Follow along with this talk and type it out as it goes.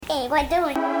Hey, what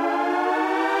doing?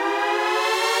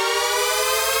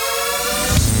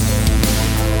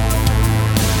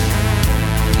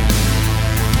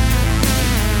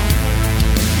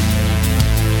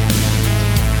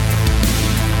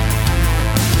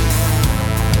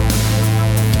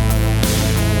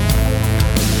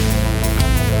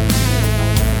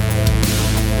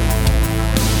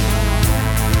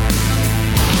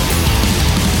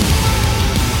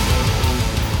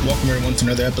 Welcome everyone to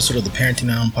another episode of the Parenting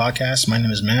Now podcast. My name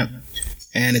is Matt,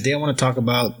 and today I want to talk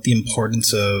about the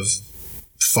importance of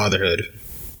fatherhood,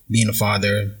 being a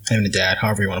father, having a dad,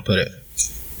 however you want to put it.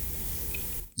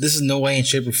 This is no way in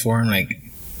shape or form like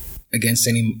against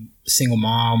any single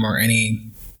mom or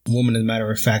any woman, as a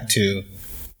matter of fact, to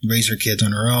raise her kids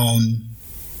on her own.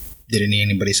 Didn't need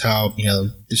anybody's help. You know,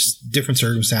 there's different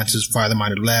circumstances. Father might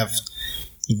have left,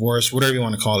 divorce, whatever you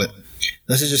want to call it.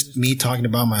 This is just me talking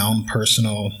about my own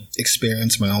personal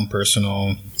experience, my own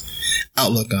personal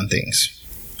outlook on things.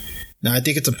 Now, I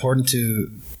think it's important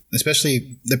to,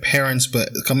 especially the parents, but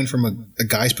coming from a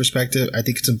guy's perspective, I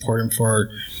think it's important for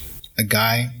a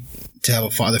guy to have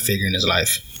a father figure in his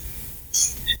life.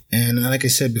 And like I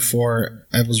said before,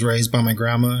 I was raised by my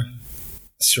grandma,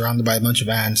 surrounded by a bunch of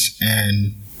aunts,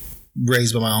 and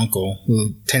raised by my uncle,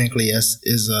 who technically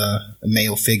is a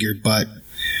male figure, but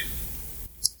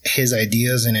his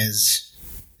ideas and his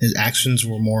actions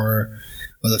were more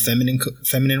of the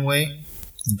feminine way.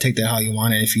 You take that how you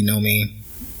want it. If you know me,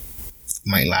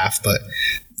 you might laugh, but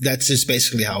that's just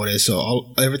basically how it is.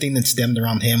 So everything that stemmed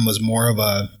around him was more of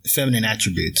a feminine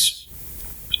attributes.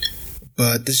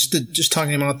 But this is just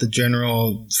talking about the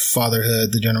general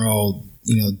fatherhood, the general,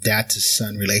 dad to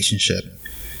son relationship.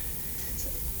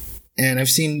 And I've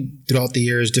seen throughout the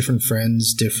years different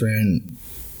friends, different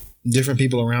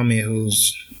people around me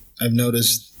I've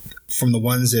noticed from the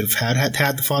ones that have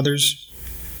had the fathers.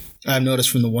 I've noticed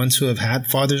from the ones who have had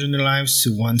fathers in their lives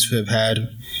to ones who have had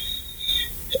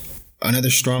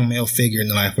another strong male figure in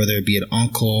their life, whether it be an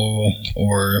uncle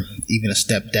or even a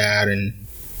stepdad. And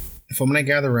from when I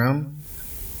gather around,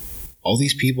 all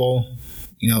these people,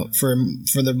 for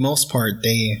the most part,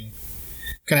 they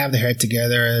kind of have their head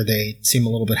together. They seem a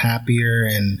little bit happier,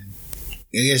 and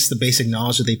I guess the basic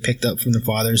knowledge that they picked up from their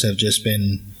fathers have just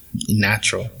been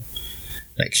natural,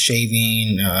 like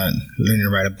shaving, learning to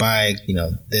ride a bike,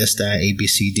 this, that, A, B,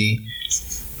 C, D.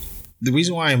 The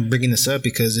reason why I'm bringing this up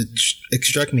because it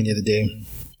struck me the other day.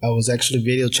 I was actually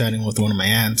video chatting with one of my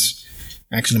aunts,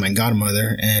 actually my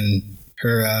godmother, and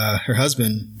her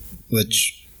husband,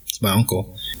 which is my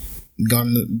uncle, got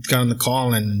on the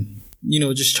call and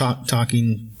just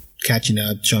talking, catching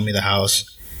up, showing me the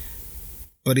house.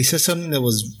 But he said something that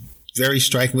was very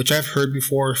striking, which I've heard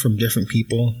before from different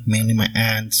people, mainly my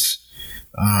aunts,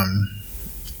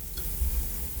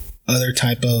 other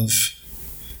type of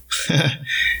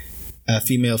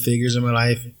female figures in my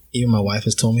life. Even my wife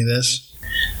has told me this.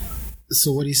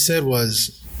 So what he said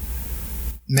was,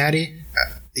 Maddie,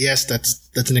 yes,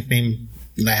 that's a nickname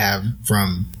that I have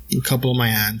from a couple of my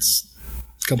aunts,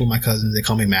 a couple of my cousins. They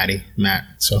call me Matt.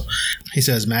 So he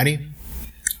says, Maddie,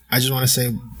 I just want to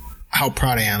say how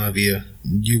proud I am of you.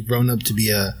 You've grown up to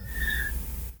be a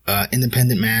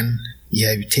independent man.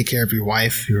 You take care of your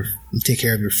wife. You take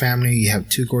care of your family. You have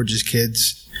 2 gorgeous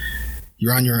kids.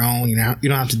 You're on your own. You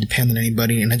don't have to depend on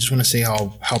anybody. And I just want to say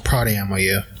how proud I am of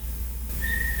you.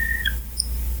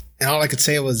 And all I could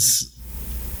say was,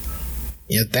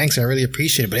 thanks. I really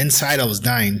appreciate it. But inside, I was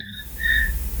dying.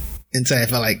 Inside, I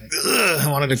felt like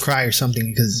I wanted to cry or something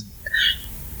because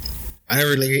I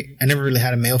never really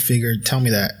had a male figure tell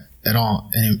me that at all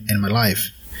in my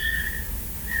life.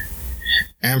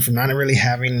 And from not really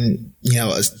having,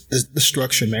 the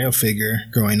structured male figure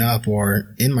growing up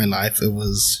or in my life, I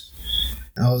was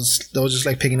just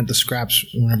like picking up the scraps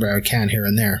whenever I can here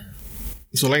and there.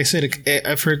 So like I said,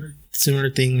 I've heard similar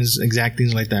things, exact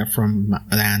things like that from my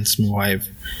aunts, my wife.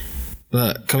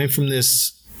 But coming from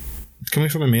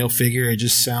a male figure, it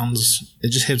just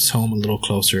hits home a little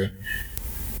closer.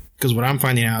 Because what I'm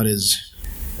finding out is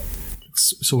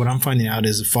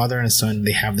a father and a son,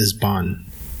 they have this bond.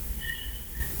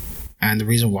 And the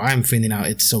reason why I'm finding out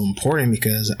it's so important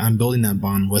because I'm building that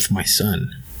bond with my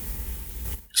son.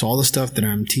 So all the stuff that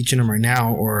I'm teaching him right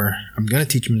now, or I'm going to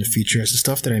teach him in the future, is the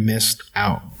stuff that I missed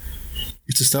out.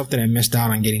 It's the stuff that I missed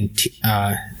out on getting,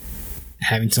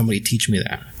 having somebody teach me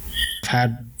that.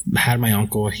 I've had my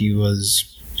uncle. He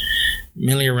was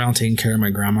mainly around taking care of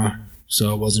my grandma.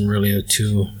 So it wasn't really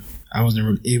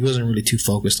he wasn't really too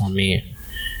focused on me.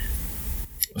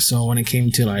 So when it came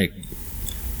to like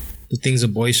the things a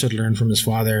boy should learn from his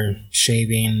father,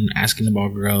 shaving, asking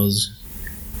about girls,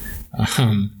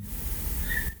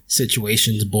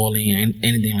 situations, bullying, and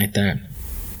anything like that.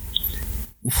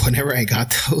 Whenever I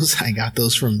got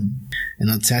those from, and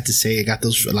it's sad to say, I got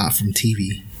those a lot from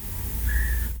TV,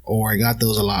 or I got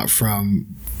those a lot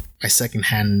from my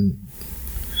secondhand,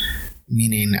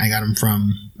 meaning I got them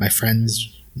from my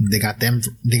friends. They got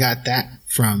that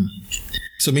from,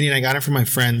 so meaning I got it from my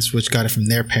friends, which got it from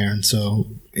their parents. So,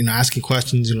 asking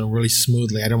questions, really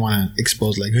smoothly. I don't want to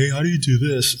expose like, hey, how do you do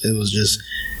this? It was just,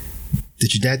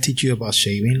 did your dad teach you about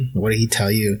shaving? What did he tell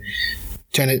you?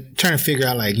 Trying to figure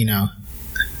out, like,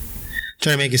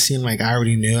 trying to make it seem like I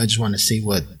already knew. I just wanted to see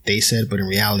what they said, but in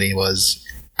reality,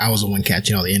 I was the one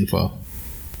catching all the info.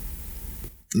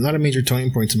 A lot of major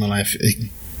turning points in my life.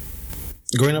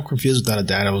 Growing up confused without a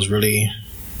dad, I was really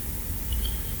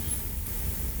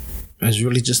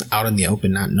just out in the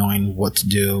open, not knowing what to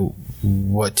do,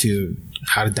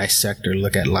 how to dissect or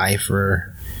look at life,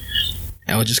 or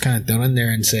I would just kind of throw in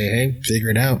there and say, hey, figure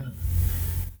it out.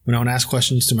 When I would ask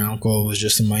questions to my uncle, it was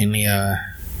just mainly, I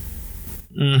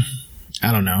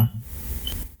don't know.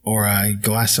 Or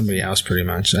go ask somebody else, pretty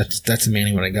much. That's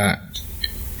mainly what I got.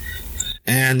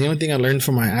 And the only thing I learned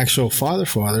from my actual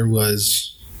father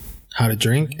was how to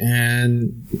drink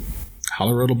and how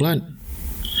to roll a blunt.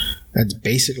 That's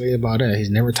basically about it. He's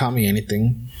never taught me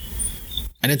anything.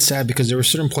 And it's sad because there were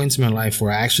certain points in my life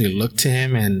where I actually looked to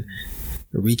him and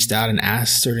reached out and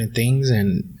asked certain things,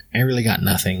 and I really got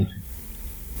nothing.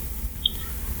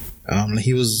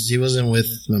 He wasn't with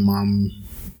my mom.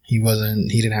 He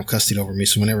didn't have custody over me,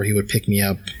 so whenever he would pick me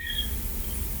up,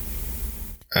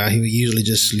 he would usually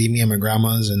just leave me at my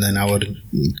grandma's, and then I would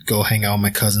go hang out with my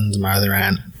cousins and my other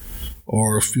aunt.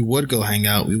 Or if we would go hang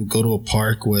out, we would go to a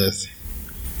park with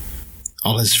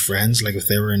all his friends. Like if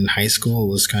they were in high school,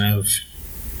 it was kind of,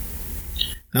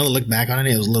 now to look back on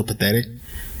it, it was a little pathetic.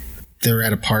 They were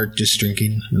at a park just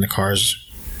drinking in the cars,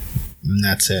 and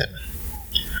that's it.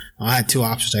 I had two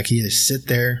options. I could either sit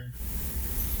there,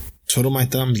 twiddle my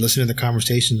thumbs, listen to the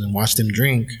conversations, and watch them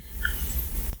drink,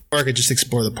 or I could just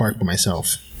explore the park by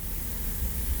myself.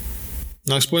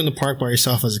 Now, exploring the park by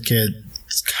yourself as a kid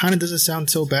kind of doesn't sound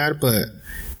so bad, but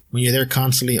when you're there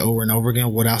constantly over and over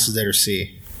again, what else is there to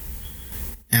see?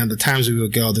 And the times we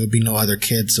would go, there would be no other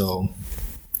kids, so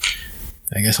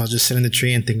I guess I'll just sit in the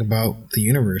tree and think about the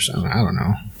universe. I don't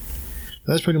know.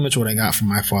 That's pretty much what I got from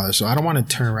my father, so I don't want to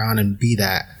turn around and be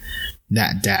that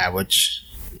dad, which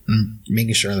I'm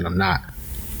making sure that I'm not.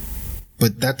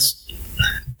 But that's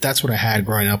what I had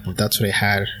growing up. That's what I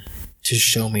had to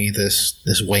show me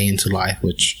this way into life,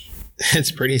 which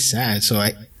it's pretty sad. So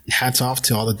hats off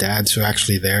to all the dads who are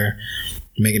actually there,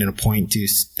 making it a point to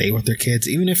stay with their kids,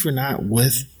 even if you're not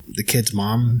with the kid's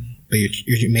mom, but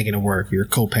you're making it work. You're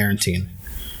co-parenting.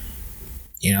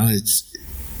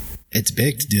 It's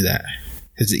big to do that,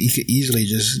 because you could easily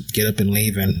just get up and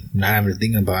leave and not have to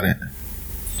think about it.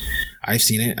 I've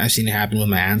seen it happen with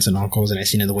my aunts and uncles, and I've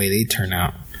seen it the way they turn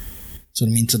out. So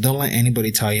don't let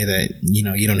anybody tell you that,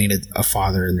 you don't need a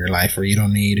father in your life, or you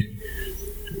don't need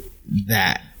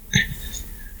that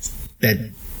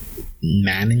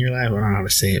man in your life. I don't know how to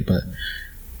say it, but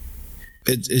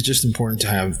it's just important to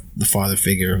have the father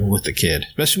figure with the kid,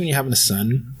 especially when you're having a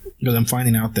son, because I'm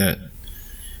finding out that,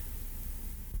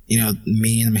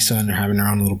 me and my son are having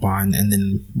our own little bond. And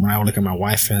then when I look at my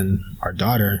wife and our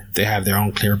daughter, they have their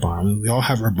own clear bond. I mean, we all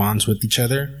have our bonds with each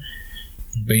other,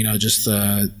 but just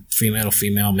female to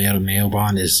female, male to male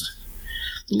bond is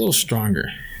a little stronger,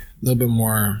 a little bit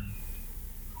more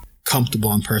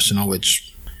comfortable and personal,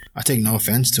 which I take no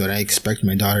offense to it. I expect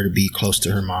my daughter to be close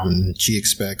to her mom, and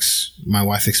my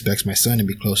wife expects my son to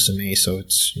be close to me. So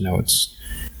it's, it's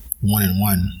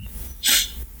 1-on-1.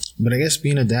 But I guess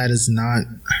being a dad is not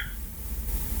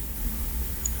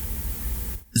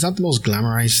the most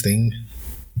glamorized thing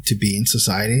to be in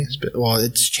society. Well,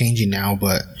 it's changing now,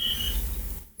 but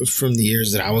from the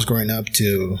years that I was growing up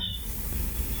to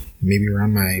maybe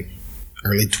around my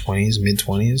early 20s,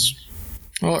 mid-20s,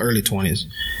 well, early 20s,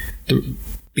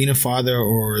 being a father,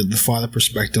 or the father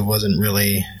perspective, wasn't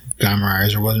really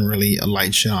glamorized, or wasn't really a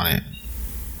light shit on it.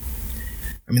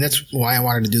 I mean, that's why I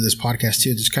wanted to do this podcast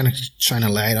too, just kind of shine a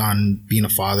light on being a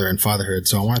father and fatherhood.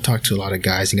 So I want to talk to a lot of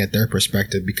guys and get their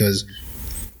perspective, because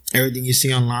everything you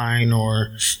see online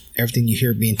or everything you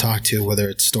hear being talked to, whether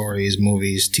it's stories,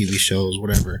 movies, TV shows,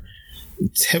 whatever,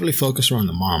 it's heavily focused around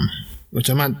the mom, which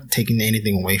I'm not taking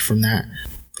anything away from that.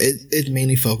 It's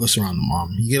mainly focused around the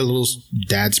mom. You get a little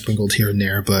dad sprinkled here and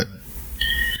there, but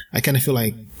I kind of feel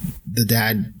like the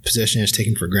dad position is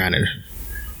taken for granted.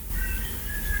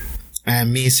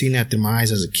 And me seeing that through my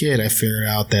eyes as a kid, I figured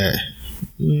out that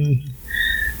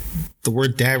the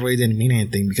word dad really didn't mean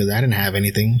anything, because I didn't have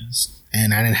anything,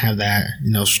 and I didn't have that,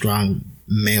 strong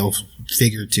male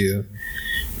figure to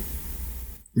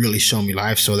really show me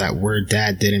life. So that word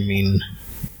dad didn't mean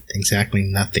exactly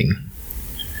nothing.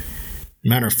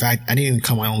 Matter of fact, I didn't even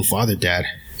call my own father dad.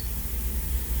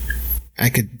 I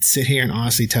could sit here and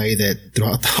honestly tell you that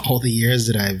throughout all the years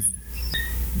that I've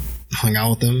hung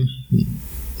out with him,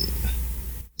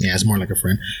 yeah, it's more like a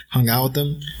friend, hung out with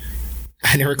him,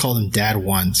 I never called him dad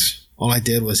once. All I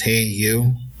did was, hey,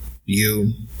 you,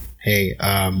 hey,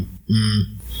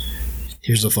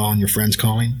 here's the phone, your friend's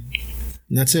calling.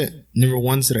 And that's it. Never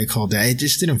once did I call dad. It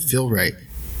just didn't feel right.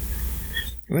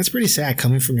 And that's pretty sad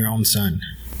coming from your own son.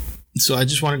 So I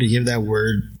just wanted to give that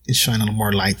word and shine a little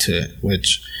more light to it,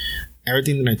 which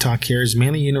everything that I talk here is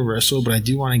mainly universal, but I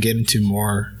do want to get into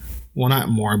more, well, not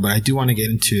more, but I do want to get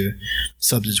into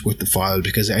subjects with the father,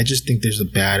 because I just think there's a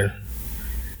bad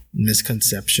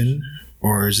misconception,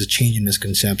 or there's a change in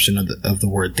misconception of the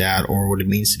word dad, or what it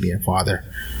means to be a father.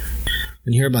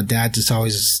 When you hear about dads, it's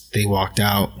always they walked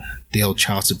out, they owe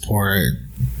child support,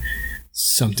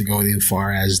 something going even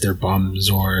far as they're bums,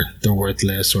 or they're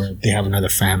worthless, or they have another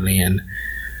family, and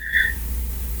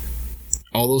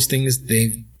all those things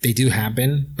they do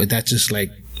happen, but that's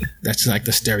like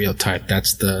the stereotype.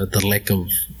 That's the lick of,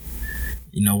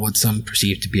 what some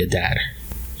perceive to be a dad.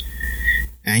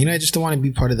 And I just don't want to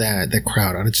be part of that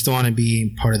crowd. I just don't want to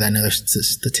be part of that another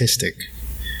statistic.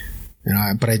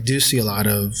 But I do see a lot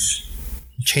of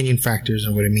changing factors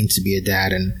in what it means to be a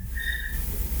dad, and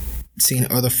seeing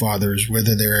other fathers,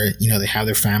 whether they're, they have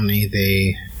their family,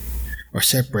 they are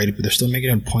separated, but they're still making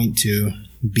a point to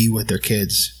be with their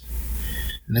kids.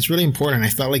 And that's really important. I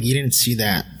felt like you didn't see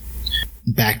that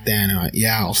back then.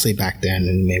 I'll say back then,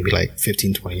 and maybe like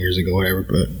 15, 20 years ago, whatever,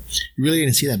 but you really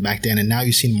didn't see that back then. And now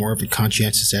you've seen more of a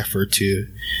conscientious effort to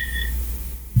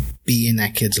be in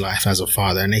that kid's life as a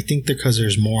father. And I think because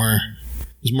there's more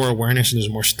awareness, and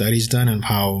there's more studies done on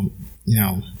how,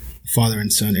 father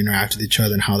and son interact with each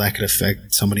other, and how that could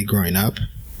affect somebody growing up.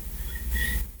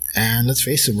 And let's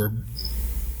face it, we're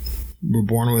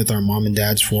born with our mom and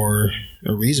dads for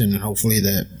a reason, and hopefully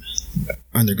that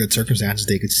under good circumstances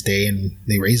they could stay and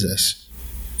they raise us.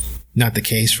 Not the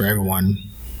case for everyone.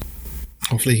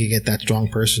 Hopefully you can get that strong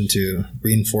person to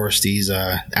reinforce these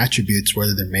attributes,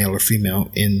 whether they're male or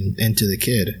female, into the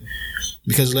kid.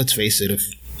 Because let's face it,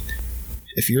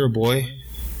 if you're a boy,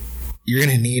 you're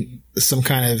going to need some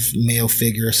kind of male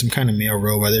figure, some kind of male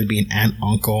role, whether it be an aunt,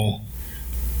 uncle,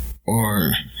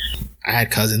 or I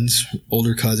had cousins,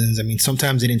 older cousins. I mean,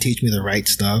 sometimes they didn't teach me the right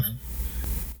stuff.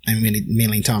 I mean, it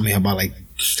mainly taught me about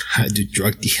how to do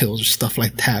drug deals or stuff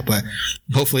like that. But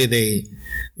hopefully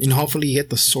hopefully you get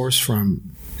the source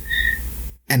from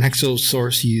an actual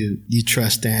source you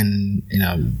trust, and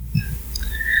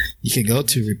you can go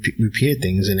to repeat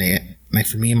things. And like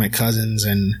for me and my cousins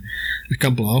and a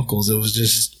couple of uncles, it was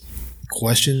just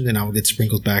questions, and I would get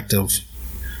sprinkled back to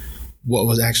what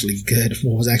was actually good,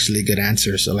 what was actually a good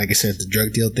answer. So like I said, the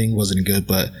drug deal thing wasn't good,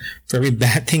 but for every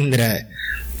bad thing that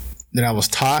I was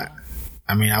taught,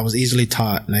 I mean, I was easily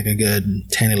taught like a good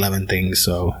 10, 11 things.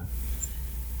 So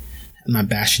I'm not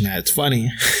bashing that. It's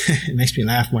funny. It makes me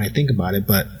laugh when I think about it,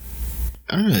 but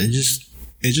I don't know. It's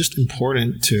just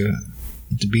important to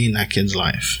be in that kid's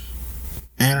life.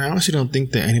 And I honestly don't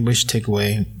think that anybody should take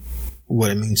away what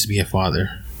it means to be a father.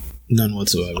 None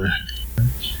whatsoever.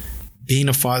 Being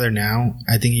a father now,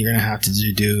 I think you're going to have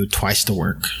to do twice the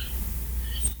work.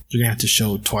 You're going to have to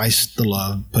show twice the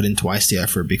love, put in twice the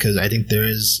effort, because I think there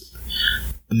is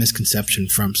a misconception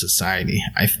from society.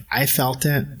 I felt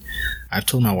it. I've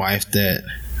told my wife that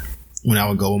when I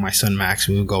would go with my son Max,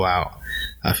 we would go out,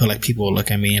 I feel like people would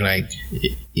look at me like,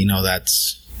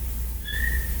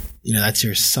 that's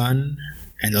your son.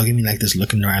 And they'll give me like this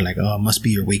look in their eye, like, oh, it must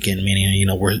be your weekend, meaning,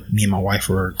 me and my wife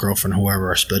or girlfriend, whoever,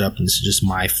 are split up, and this is just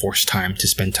my forced time to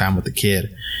spend time with the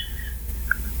kid.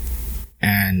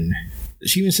 And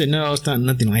she even said, no, it's not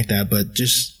nothing like that. But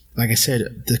just like I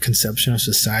said, the conception of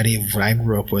society of what I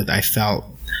grew up with, I felt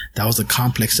that was the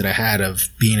complex that I had of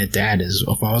being a dad. Is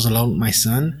if I was alone with my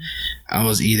son, I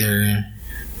was either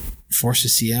forced to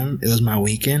see him, it was my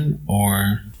weekend,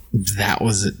 or that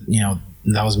was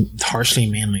harshly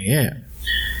mainly it.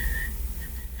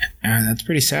 And that's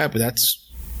pretty sad, but that's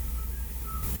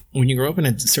when you grow up in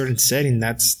a certain setting,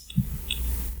 that's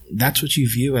what you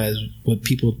view as what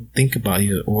people think about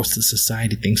you, or what the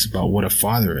society thinks about what a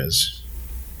father is.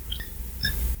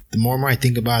 The more and more I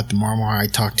think about it, the more and more I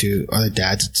talk to other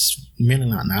dads, it's really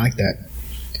not like that.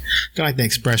 Kind of like the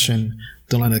expression,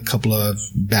 don't let a couple of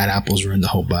bad apples ruin the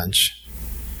whole bunch.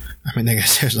 I mean, I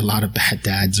guess there's a lot of bad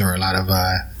dads, or a lot of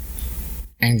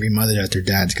angry mothers at their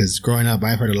dads, because growing up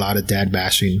I've heard a lot of dad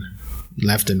bashing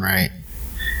left and right.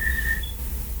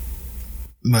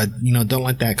 But, don't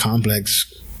let that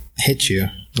complex hit you.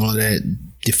 Don't let it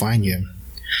define you.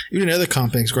 Even another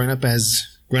complex, growing up as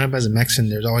a Mexican,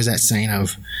 there's always that saying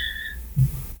of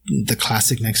the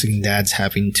classic Mexican dads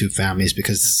having two families,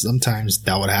 because sometimes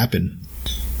that would happen.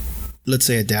 Let's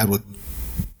say a dad would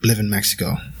live in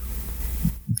Mexico.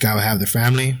 Guy would have their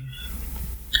family.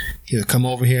 He would come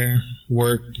over here,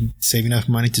 work, save enough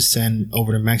money to send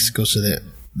over to Mexico so that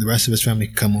the rest of his family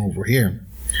could come over here.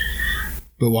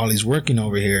 But while he's working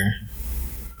over here,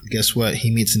 guess what?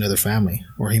 He meets another family,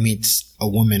 or he meets a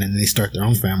woman and they start their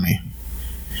own family.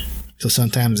 So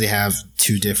sometimes they have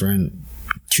two different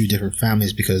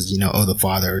families because, the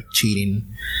father cheating,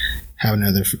 have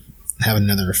another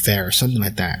affair or something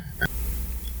like that.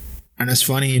 And as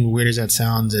funny and weird as that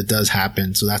sounds, it does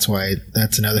happen. So that's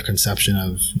another conception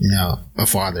of, a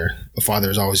father. A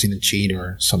father is always going to cheat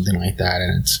or something like that.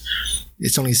 And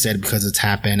it's only said because it's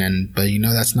happened. But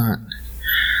that's not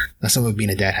what being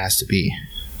a dad has to be.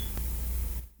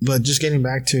 But just getting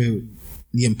back to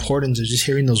the importance of just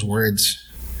hearing those words,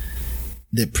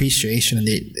 the appreciation, and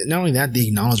not only that, the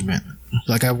acknowledgement.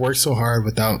 Like, I've worked so hard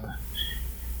to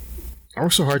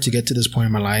get to this point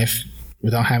in my life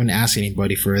without having to ask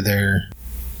anybody for their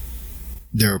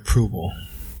approval.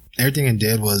 Everything I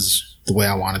did was the way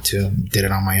I wanted to. Did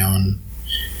it on my own.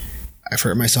 I've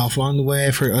hurt myself along the way.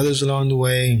 I've hurt others along the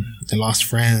way. I lost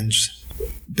friends.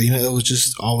 But, it was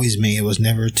just always me. It was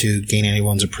never to gain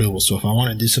anyone's approval. So if I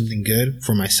want to do something good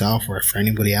for myself or for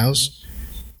anybody else,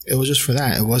 it was just for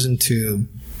that. It wasn't to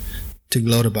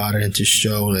gloat about it and to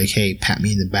show, like, hey, pat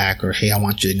me in the back, or hey, I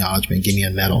want your acknowledgement, give me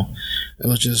a medal. It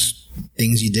was just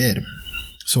things you did.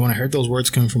 So when I heard those words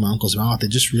coming from my uncle's mouth, it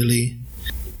just really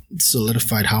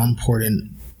solidified how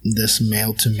important this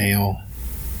male-to-male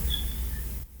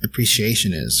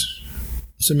appreciation is.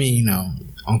 So,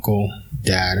 uncle,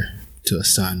 dad, to a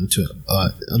son, to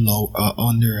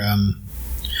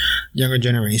younger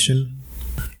generation.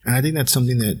 And I think that's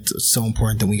something that's so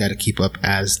important that we got to keep up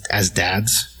as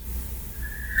dads,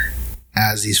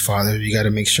 as these fathers. We got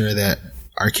to make sure that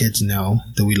our kids know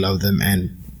that we love them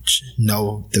and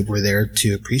know that we're there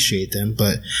to appreciate them.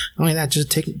 But not only that, just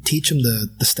teach them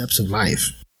the steps of life.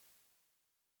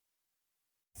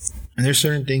 And there's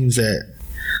certain things that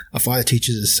a father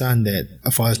teaches his son that a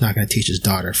father's not going to teach his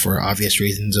daughter for obvious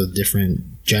reasons of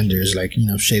different genders, like,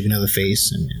 shaving of the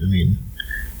face. And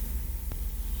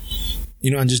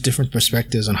and just different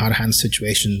perspectives on how to handle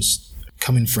situations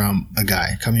coming from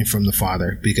the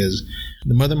father, because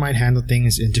the mother might handle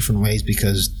things in different ways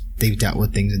because they've dealt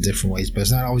with things in different ways, but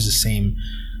it's not always the same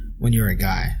when you're a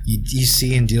guy. You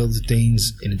see and deal with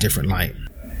things in a different light.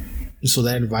 So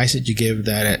that advice that you give,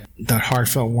 that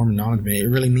heartfelt, warm acknowledgement, it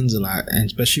really means a lot. And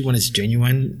especially when it's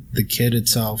genuine, the kid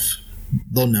itself,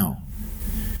 they'll know.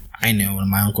 I know when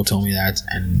my uncle told me that,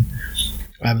 and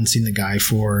I haven't seen the guy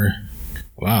for,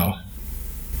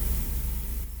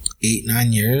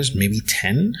 8-9 years, maybe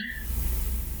 10.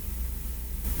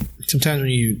 Sometimes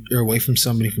when you're away from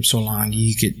somebody for so long,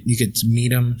 you could meet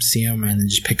them, see them, and then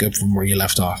just pick up from where you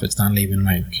left off. It's not even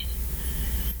like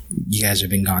you guys have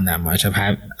been gone that much. I've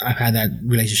had that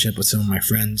relationship with some of my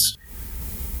friends,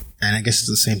 and I guess it's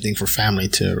the same thing for family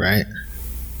too, right?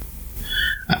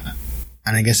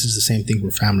 And I guess it's the same thing for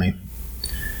family.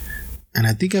 And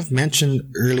I think I've mentioned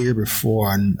earlier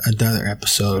before on another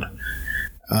episode,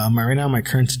 right now my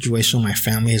current situation with my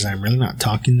family is I'm really not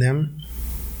talking to them.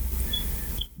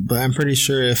 But I'm pretty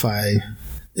sure if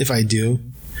I do,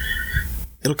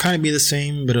 it'll kind of be the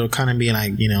same, but it'll kind of be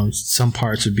like, some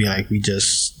parts would be like we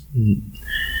just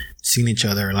seen each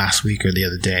other last week or the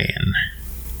other day.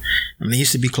 And I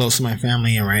used to be close to my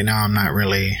family, and right now I'm not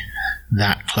really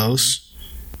that close.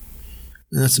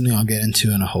 And that's something I'll get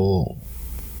into in a whole.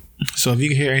 So if you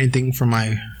can hear anything from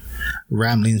my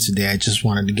ramblings today, I just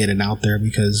wanted to get it out there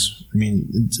because,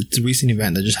 it's a recent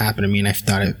event that just happened to me, and I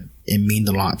thought it meant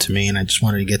a lot to me, and I just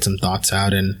wanted to get some thoughts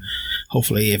out. And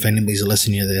hopefully if anybody's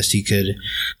listening to this, you could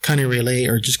kind of relate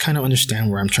or just kind of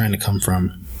understand where I'm trying to come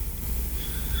from.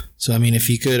 So, if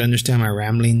you could understand my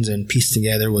ramblings and piece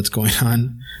together what's going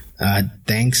on,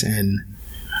 thanks. And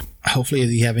hopefully if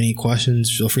you have any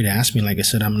questions, feel free to ask me. Like I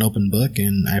said, I'm an open book,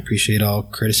 and I appreciate all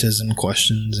criticism,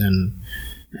 questions, and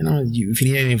if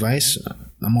you need any advice,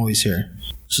 I'm always here.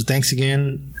 So thanks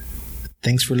again.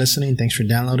 Thanks for listening. Thanks for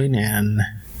downloading, and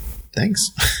thanks.